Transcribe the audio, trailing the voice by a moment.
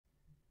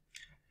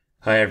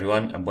Hi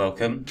everyone and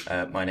welcome.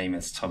 My name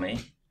is Tommy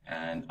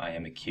and I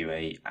am a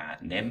QA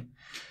at NIM.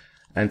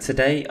 And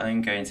today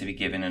I'm going to be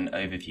giving an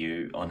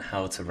overview on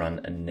how to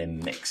run a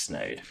NIM mix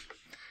node.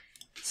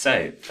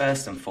 So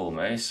first and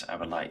foremost, I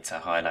would like to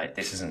highlight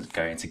this isn't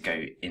going to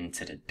go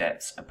into the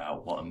depths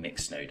about what a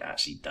mix node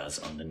actually does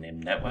on the NIM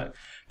network,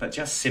 but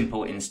just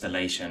simple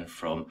installation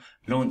from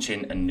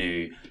launching a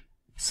new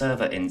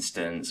server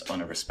instance on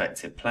a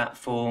respective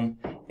platform,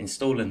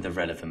 installing the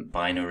relevant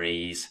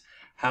binaries,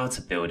 how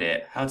to build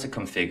it, how to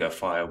configure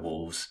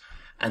firewalls,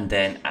 and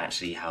then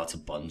actually how to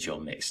bond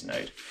your mix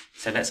node.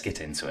 So let's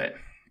get into it.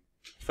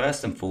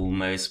 First and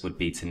foremost would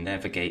be to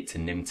navigate to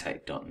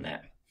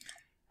nimtech.net.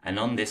 And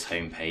on this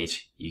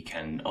homepage, you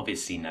can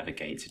obviously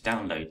navigate to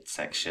download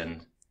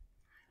section,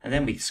 and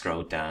then we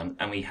scroll down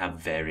and we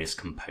have various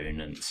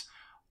components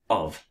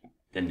of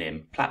the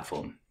NIM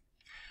platform.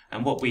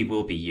 And what we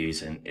will be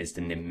using is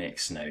the NIM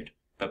mix node.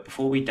 But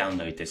before we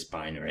download this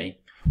binary,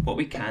 what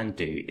we can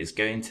do is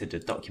go into the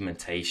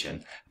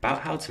documentation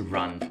about how to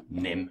run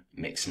NIM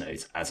mix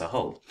nodes as a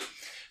whole.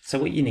 So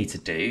what you need to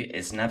do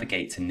is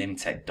navigate to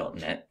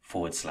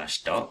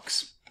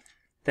nimtech.net/docs,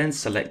 then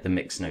select the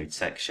mix node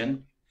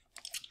section.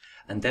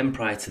 And then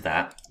prior to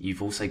that,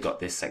 you've also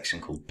got this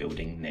section called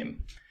Building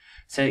NIM.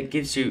 So it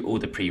gives you all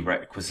the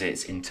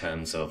prerequisites in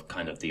terms of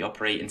kind of the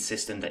operating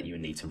system that you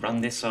would need to run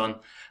this on,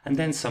 and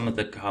then some of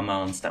the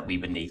commands that we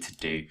would need to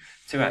do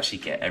to actually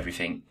get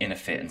everything in a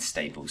fit and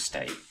stable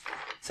state.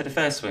 So the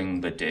first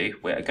thing we'll do,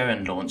 we'll go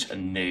and launch a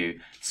new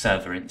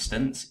server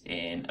instance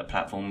in a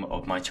platform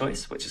of my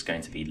choice, which is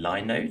going to be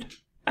Linode.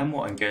 And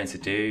what I'm going to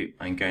do,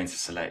 I'm going to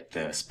select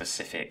the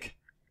specific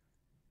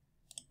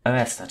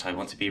OS that I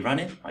want to be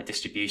running. My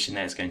distribution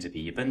there is going to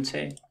be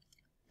Ubuntu,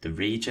 the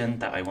region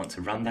that I want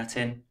to run that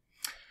in.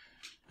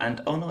 And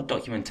on our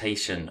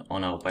documentation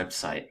on our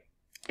website,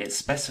 it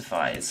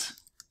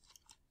specifies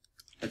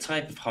the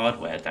type of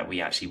hardware that we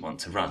actually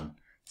want to run.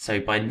 So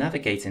by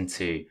navigating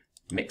to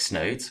mix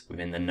nodes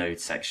within the node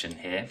section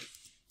here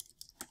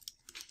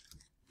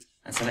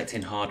and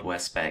selecting hardware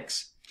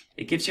specs,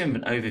 it gives you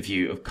an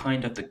overview of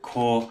kind of the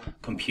core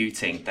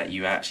computing that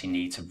you actually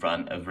need to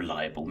run a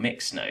reliable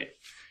mix node.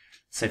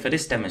 So for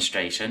this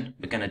demonstration,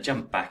 we're going to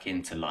jump back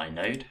into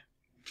Linode.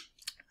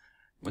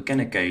 We're going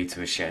to go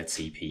to a shared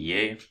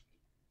CPU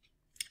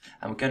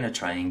and we're going to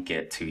try and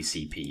get 2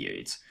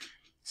 CPUs.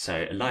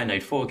 So a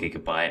Linode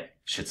 4GB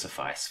should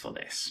suffice for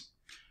this.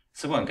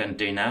 So what I'm going to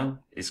do now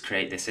is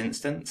create this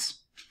instance.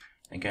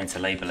 I'm going to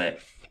label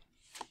it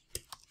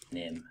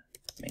NIM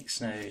mix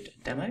node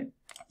demo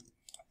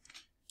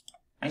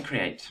and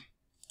create.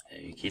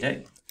 Okie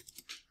doke.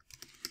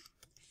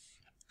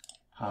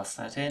 Pass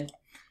that in.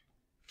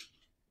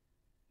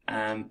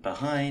 And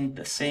behind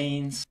the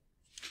scenes,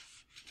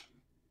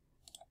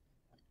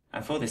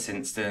 and for this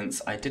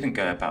instance, I didn't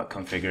go about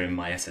configuring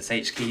my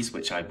SSH keys,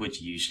 which I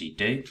would usually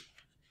do.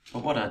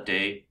 But what I'll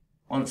do,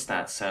 once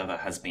that server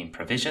has been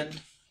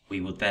provisioned, we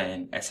will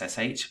then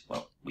SSH,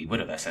 well, we would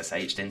have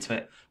SSH'd into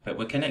it, but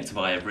we'll connect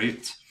via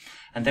root,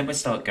 and then we'll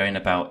start going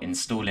about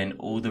installing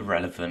all the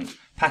relevant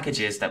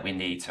packages that we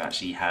need to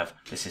actually have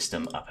the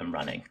system up and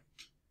running.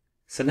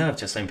 So now I've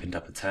just opened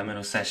up a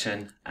terminal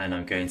session, and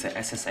I'm going to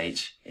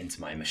SSH into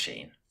my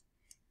machine.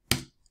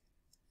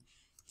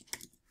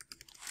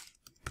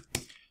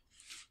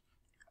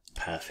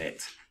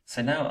 Perfect.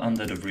 So now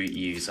under the root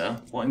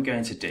user, what I'm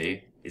going to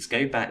do is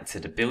go back to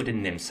the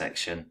Building NIM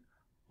section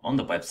on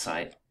the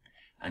website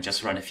and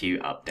just run a few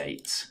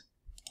updates.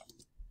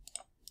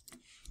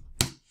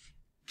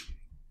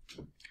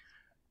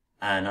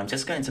 And I'm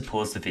just going to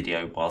pause the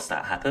video whilst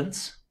that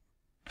happens.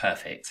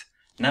 Perfect.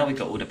 Now we've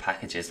got all the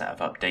packages that have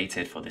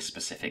updated for this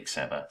specific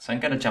server. So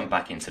I'm going to jump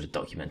back into the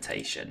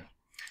documentation.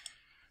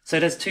 So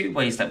there's 2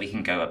 ways that we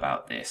can go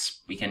about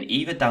this. We can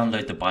either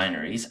download the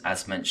binaries,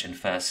 as mentioned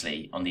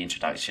firstly on the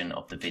introduction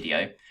of the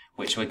video,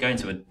 which we're going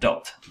to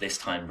adopt this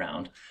time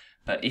round.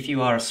 But if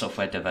you are a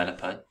software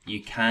developer,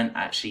 you can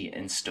actually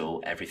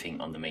install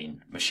everything on the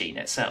main machine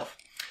itself.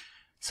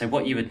 So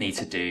what you would need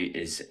to do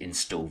is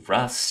install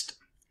Rust,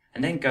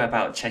 and then go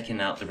about checking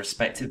out the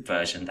respective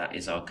version that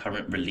is our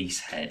current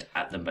release head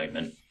at the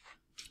moment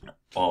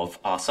of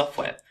our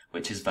software,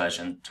 which is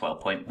version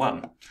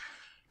 12.1.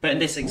 But in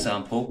this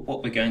example,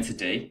 what we're going to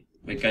do,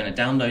 we're going to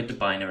download the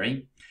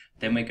binary,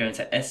 then we're going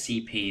to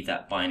SCP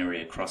that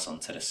binary across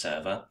onto the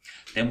server,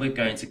 then we're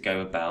going to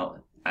go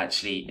about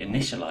actually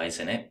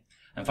initializing it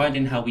and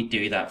finding how we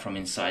do that from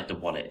inside the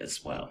wallet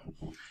as well.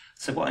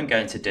 So what I'm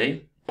going to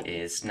do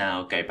is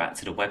now go back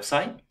to the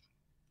website,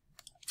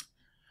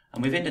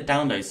 and within the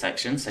download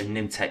section, so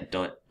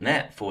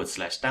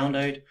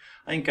nimtech.net/download,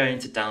 I'm going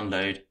to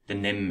download the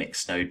NIM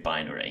mix node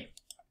binary.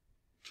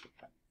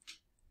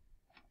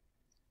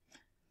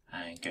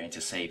 I'm going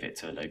to save it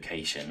to a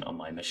location on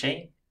my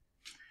machine,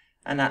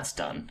 and that's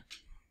done.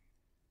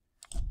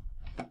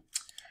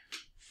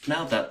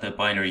 Now that the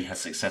binary has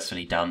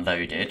successfully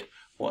downloaded,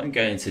 what I'm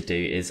going to do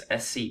is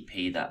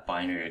SCP that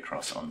binary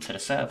across onto the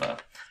server.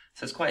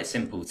 So it's quite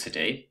simple to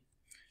do.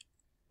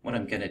 What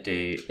I'm going to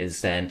do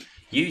is then,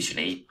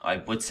 usually I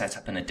would set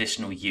up an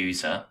additional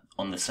user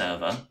on the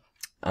server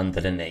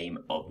under the name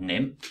of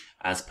nim,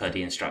 as per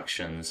the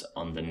instructions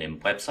on the nim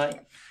website.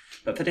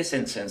 But for this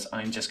instance,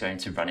 I'm just going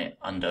to run it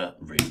under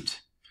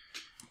root.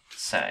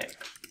 So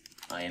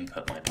I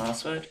input my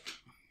password.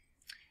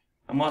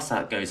 And whilst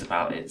that goes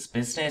about its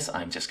business,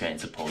 I'm just going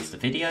to pause the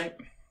video.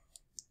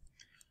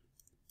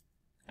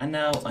 And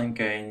now I'm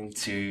going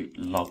to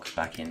log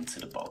back into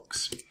the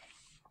box.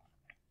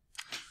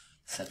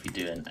 So if we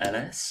do an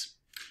ls,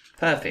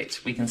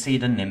 perfect. We can see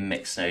the nim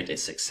mix node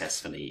is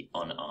successfully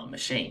on our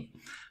machine.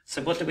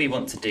 So what do we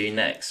want to do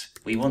next?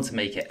 We want to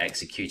make it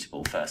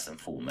executable first and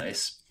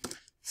foremost.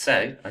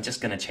 So I'm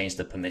just going to change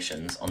the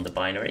permissions on the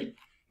binary.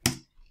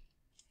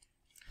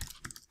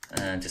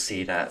 And to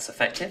see that's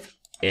effective,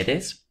 it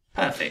is.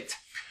 Perfect.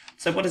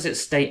 So what does it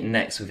state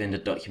next within the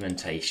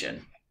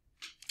documentation?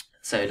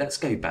 So let's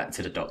go back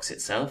to the docs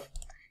itself,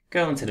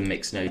 go onto the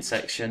mix node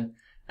section,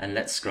 and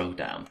let's scroll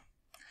down.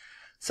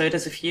 So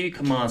there's a few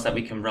commands that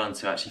we can run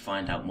to actually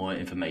find out more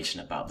information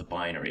about the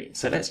binary.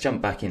 So let's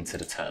jump back into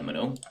the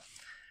terminal.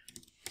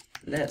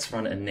 Let's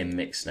run a nim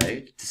mix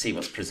node to see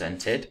what's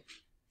presented.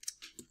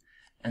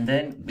 And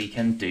then we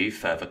can do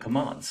further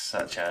commands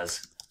such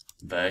as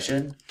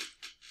version.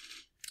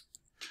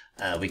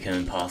 We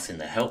can pass in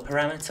the help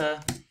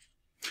parameter,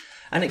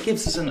 and it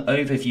gives us an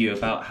overview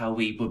about how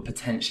we would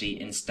potentially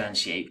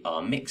instantiate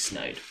our mix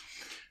node.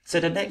 So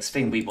the next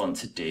thing we want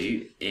to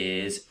do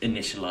is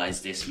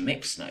initialize this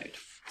mix node.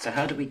 So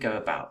how do we go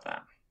about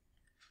that?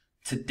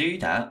 To do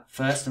that,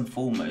 first and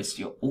foremost,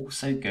 you're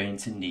also going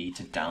to need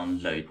to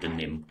download the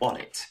nim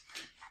wallet.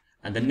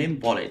 And the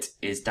nim wallet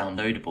is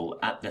downloadable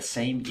at the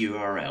same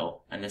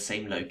URL and the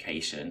same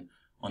location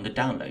on the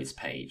downloads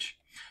page.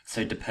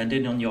 So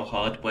depending on your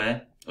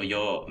hardware or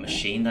your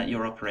machine that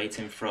you're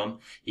operating from,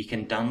 you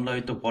can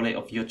download the wallet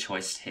of your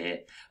choice here,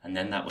 and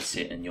then that will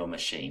sit in your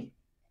machine.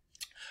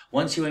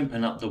 Once you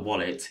open up the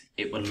wallet,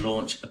 it will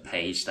launch a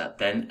page that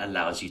then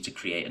allows you to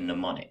create a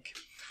mnemonic.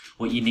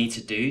 What you need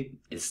to do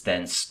is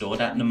then store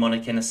that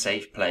mnemonic in a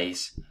safe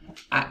place,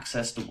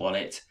 access the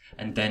wallet,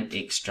 and then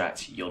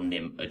extract your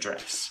nim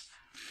address.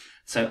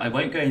 So I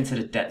won't go into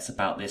the depths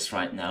about this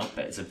right now,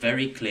 but it's a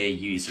very clear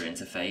user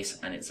interface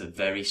and it's a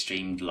very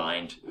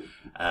streamlined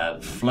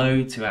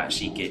flow to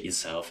actually get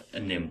yourself a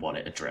nim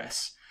wallet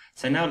address.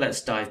 So now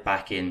let's dive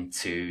back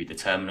into the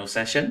terminal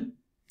session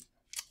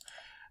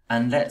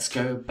and let's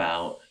go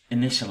about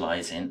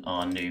initializing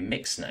our new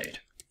mix node.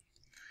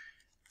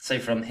 So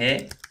from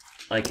here,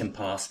 I can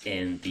pass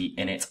in the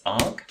init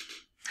arg,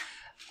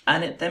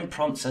 and it then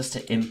prompts us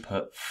to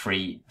input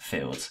 3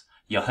 fields.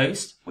 Your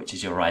host, which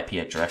is your IP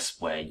address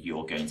where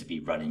you're going to be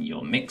running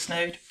your mix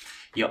node.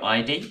 Your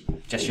ID,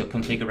 just your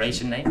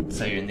configuration name.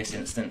 So in this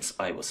instance,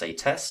 I will say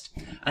test.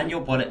 And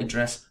your wallet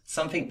address,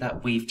 something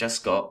that we've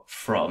just got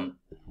from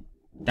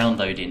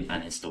downloading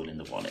and installing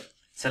the wallet.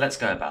 So let's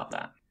go about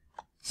that.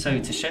 So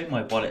to show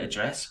my wallet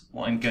address,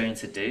 what I'm going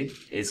to do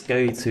is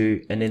go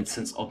to an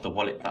instance of the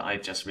wallet that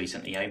I've just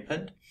recently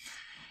opened.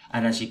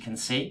 And as you can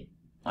see,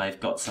 I've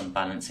got some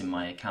balance in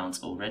my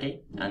account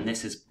already, and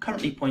this is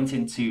currently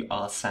pointing to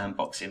our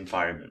sandbox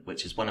environment,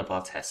 which is one of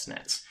our test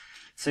nets.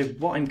 So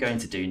what I'm going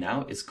to do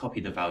now is copy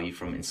the value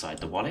from inside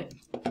the wallet,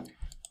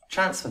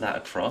 transfer that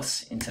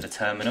across into the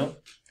terminal,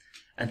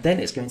 and then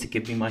it's going to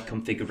give me my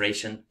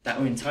configuration that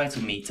will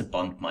entitle me to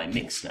bond my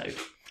mix node.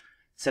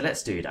 So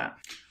let's do that.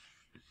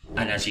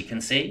 And as you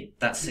can see,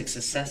 that's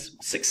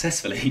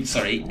successfully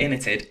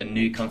initted a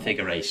new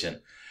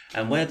configuration.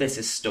 And where this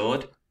is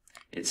stored,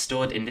 it's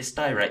stored in this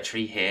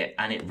directory here,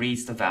 and it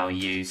reads the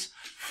values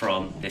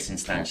from this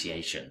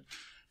instantiation.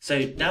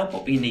 So now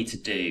what we need to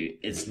do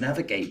is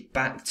navigate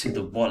back to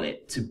the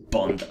wallet to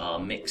bond our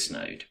mix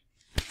node.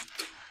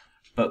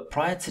 But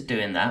prior to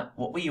doing that,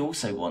 what we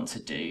also want to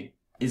do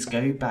is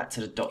go back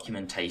to the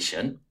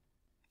documentation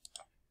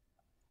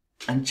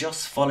and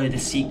just follow the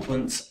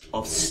sequence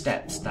of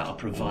steps that are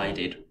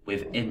provided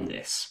within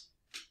this.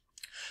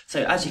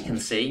 So as you can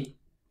see,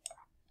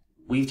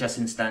 we've just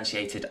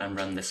instantiated and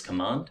run this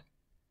command.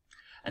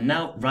 And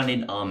now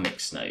running our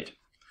mix node.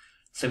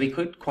 So we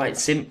could quite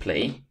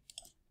simply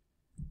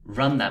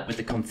run that with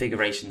the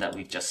configuration that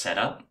we've just set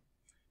up,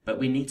 but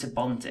we need to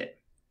bond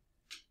it.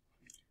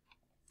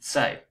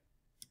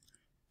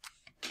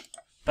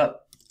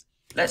 But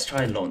let's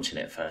try launching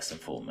it first and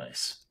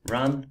foremost.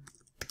 Run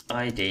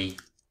ID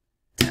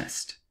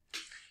test.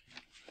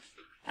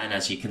 And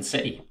as you can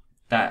see,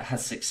 that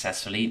has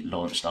successfully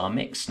launched our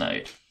mix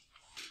node.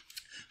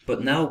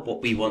 But now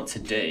what we want to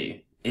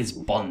do is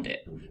bond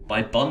it.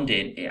 By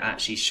bonding, it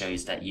actually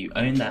shows that you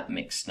own that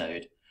mix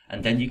node,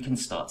 and then you can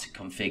start to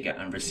configure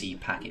and receive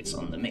packets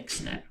on the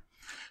mixnet.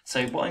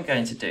 So what I'm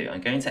going to do,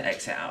 I'm going to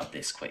exit out of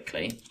this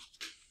quickly,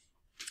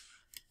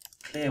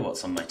 clear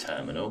what's on my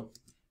terminal,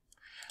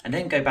 and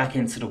then go back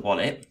into the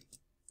wallet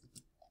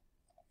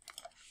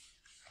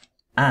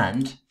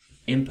and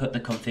input the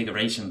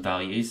configuration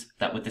values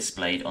that were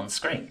displayed on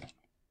screen.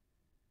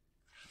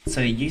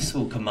 So a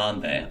useful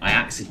command there, I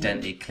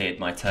accidentally cleared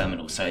my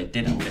terminal so it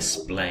didn't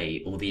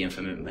display all the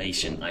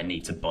information I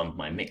need to bond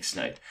my mix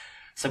node.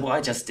 So what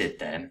I just did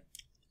then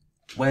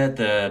where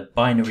the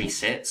binary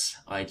sits,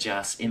 I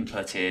just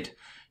inputted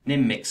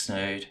nim mix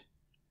node,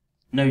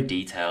 no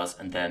details,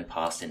 and then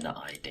passed in the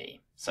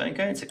ID. So I'm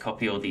going to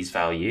copy all these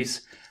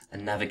values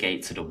and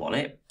navigate to the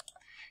wallet.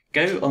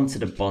 Go onto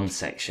the bond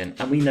section,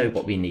 and we know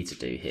what we need to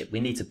do here. We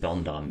need to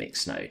bond our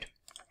mix node.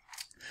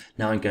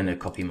 Now I'm going to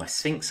copy my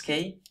Sphinx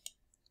key,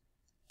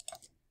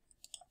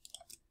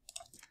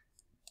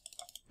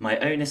 my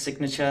owner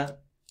signature,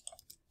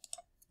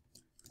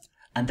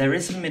 and there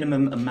is a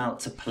minimum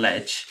amount to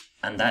pledge,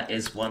 and that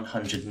is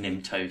 100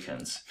 NIM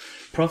tokens.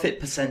 Profit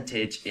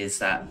percentage is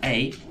that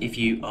if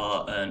you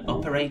are an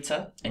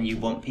operator and you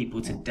want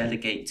people to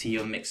delegate to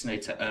your mix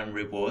node to earn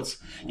rewards,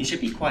 you should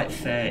be quite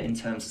fair in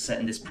terms of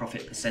setting this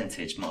profit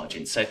percentage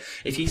margin. So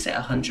if you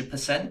set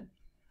 100%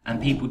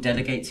 and people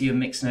delegate to your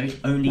mix node,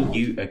 only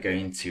you are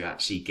going to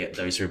actually get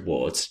those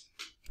rewards.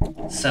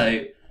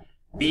 So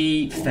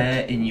be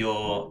fair in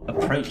your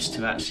approach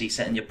to actually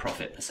setting your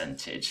profit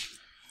percentage.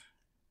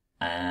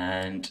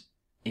 And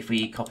if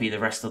we copy the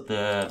rest of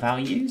the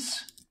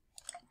values,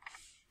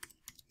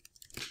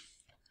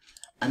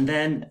 and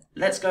then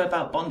let's go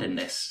about bonding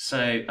this.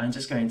 So I'm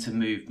just going to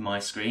move my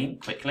screen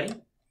quickly,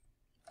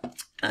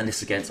 and this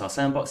is against our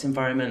sandbox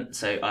environment.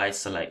 So I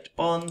select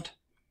bond,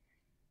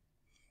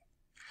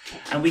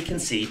 and we can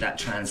see that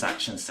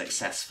transaction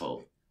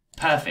successful.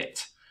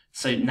 Perfect.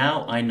 So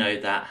now I know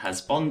that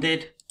has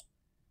bonded,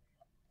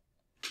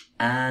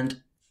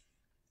 and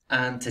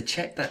to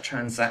check that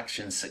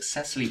transaction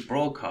successfully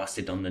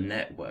broadcasted on the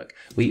network,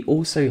 we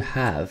also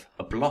have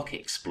a block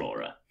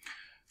explorer.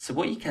 So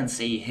what you can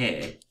see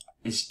here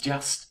is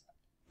just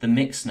the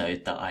mix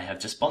node that I have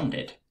just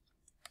bonded.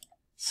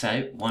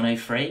 So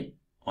 103,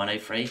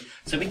 103.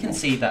 So we can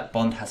see that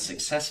bond has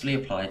successfully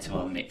applied to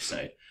our mix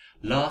node.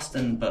 Last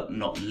but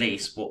not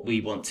least, what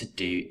we want to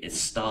do is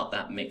start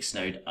that mix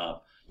node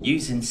up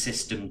using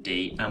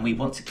systemd, and we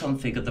want to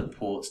configure the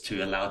ports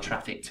to allow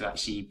traffic to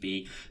actually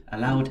be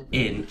allowed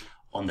in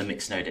on the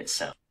mix node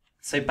itself.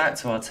 So back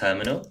to our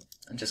terminal,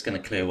 I'm just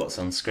going to clear what's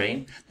on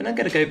screen. Then I'm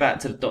going to go back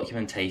to the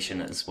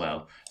documentation as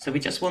well. So we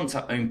just want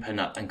to open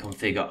up and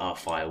configure our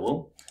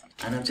firewall,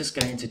 and I'm just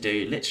going to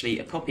do literally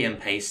a copy and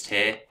paste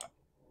here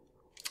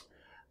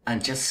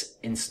and just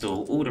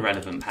install all the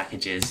relevant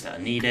packages that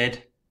are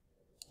needed,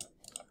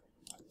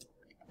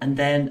 and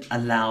then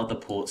allow the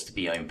ports to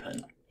be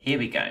open. Here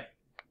we go.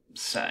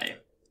 So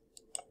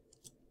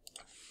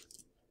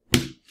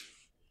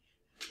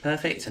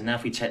perfect, and now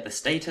if we check the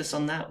status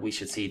on that, we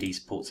should see these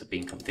ports have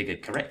been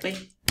configured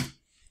correctly.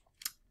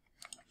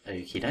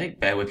 Okie doke,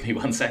 bear with me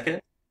 1 second.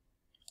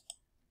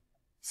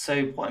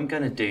 So what I'm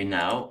going to do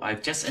now,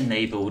 I've just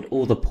enabled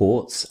all the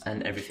ports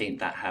and everything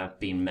that have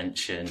been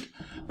mentioned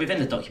within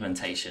the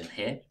documentation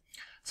here.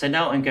 So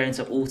now I'm going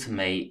to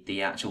automate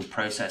the actual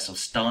process of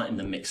starting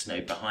the mix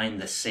node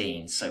behind the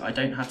scenes, so I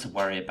don't have to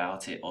worry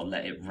about it or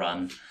let it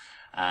run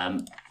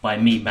by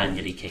me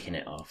manually kicking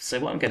it off. So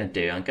what I'm going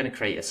to do, I'm going to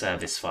create a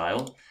service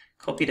file,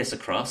 copy this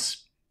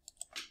across,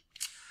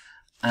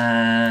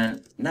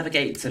 and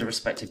navigate to the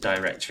respective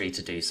directory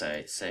to do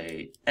so. So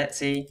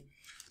etc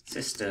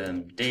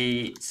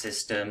systemd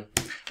system.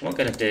 What I'm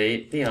going to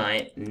do,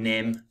 vi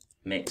nim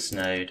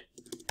mixnode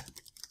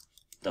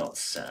dot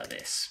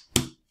service.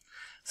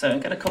 So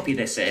I'm going to copy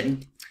this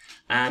in,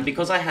 and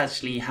because I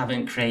actually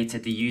haven't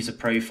created the user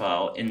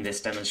profile in this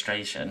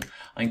demonstration,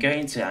 I'm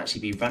going to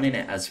actually be running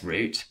it as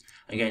root.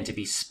 I'm going to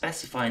be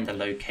specifying the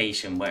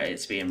location where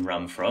it's being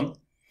run from.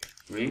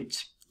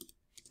 Root.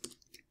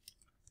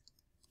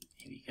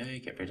 Here we go,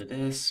 get rid of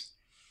this.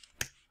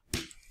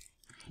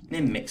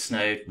 Nim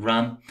mixnode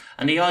run.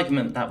 And the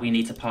argument that we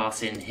need to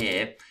pass in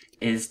here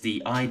is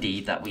the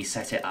ID that we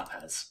set it up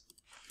as.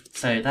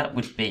 So that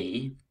would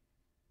be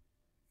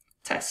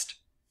test.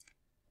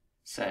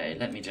 So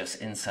let me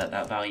just insert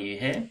that value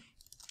here,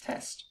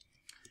 test.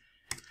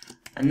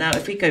 And now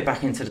if we go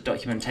back into the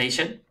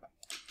documentation,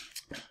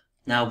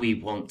 now we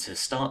want to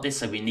start this,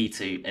 so we need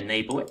to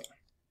enable it.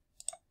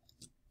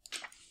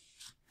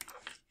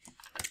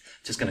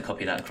 Just going to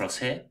copy that across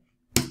here.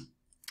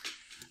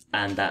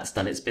 And that's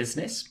done its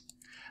business.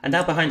 And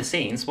now behind the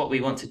scenes, what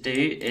we want to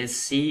do is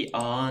see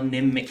our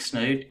nim mix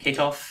node kick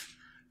off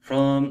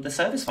from the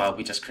service file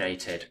we just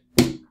created.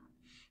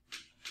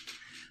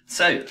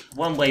 So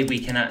one way we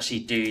can actually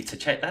do to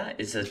check that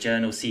is a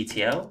journal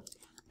CTL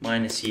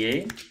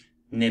 -u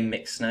nim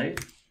mix node.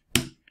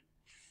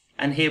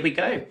 And here we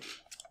go.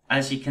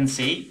 As you can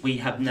see, we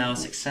have now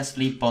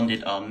successfully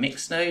bonded our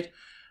mix node.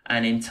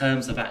 And in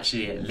terms of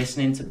actually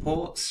listening to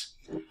ports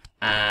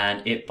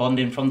and it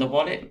bonding from the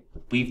wallet,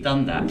 we've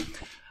done that.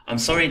 I'm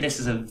sorry, this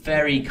is a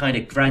very kind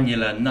of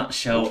granular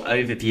nutshell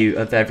overview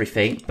of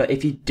everything, but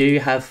if you do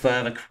have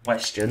further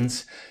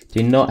questions,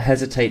 do not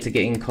hesitate to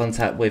get in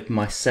contact with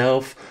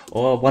myself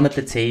or one of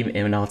the team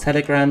in our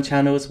Telegram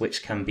channels,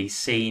 which can be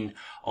seen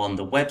on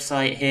the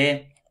website here.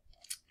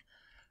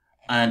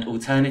 And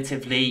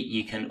alternatively,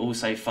 you can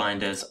also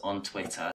find us on Twitter.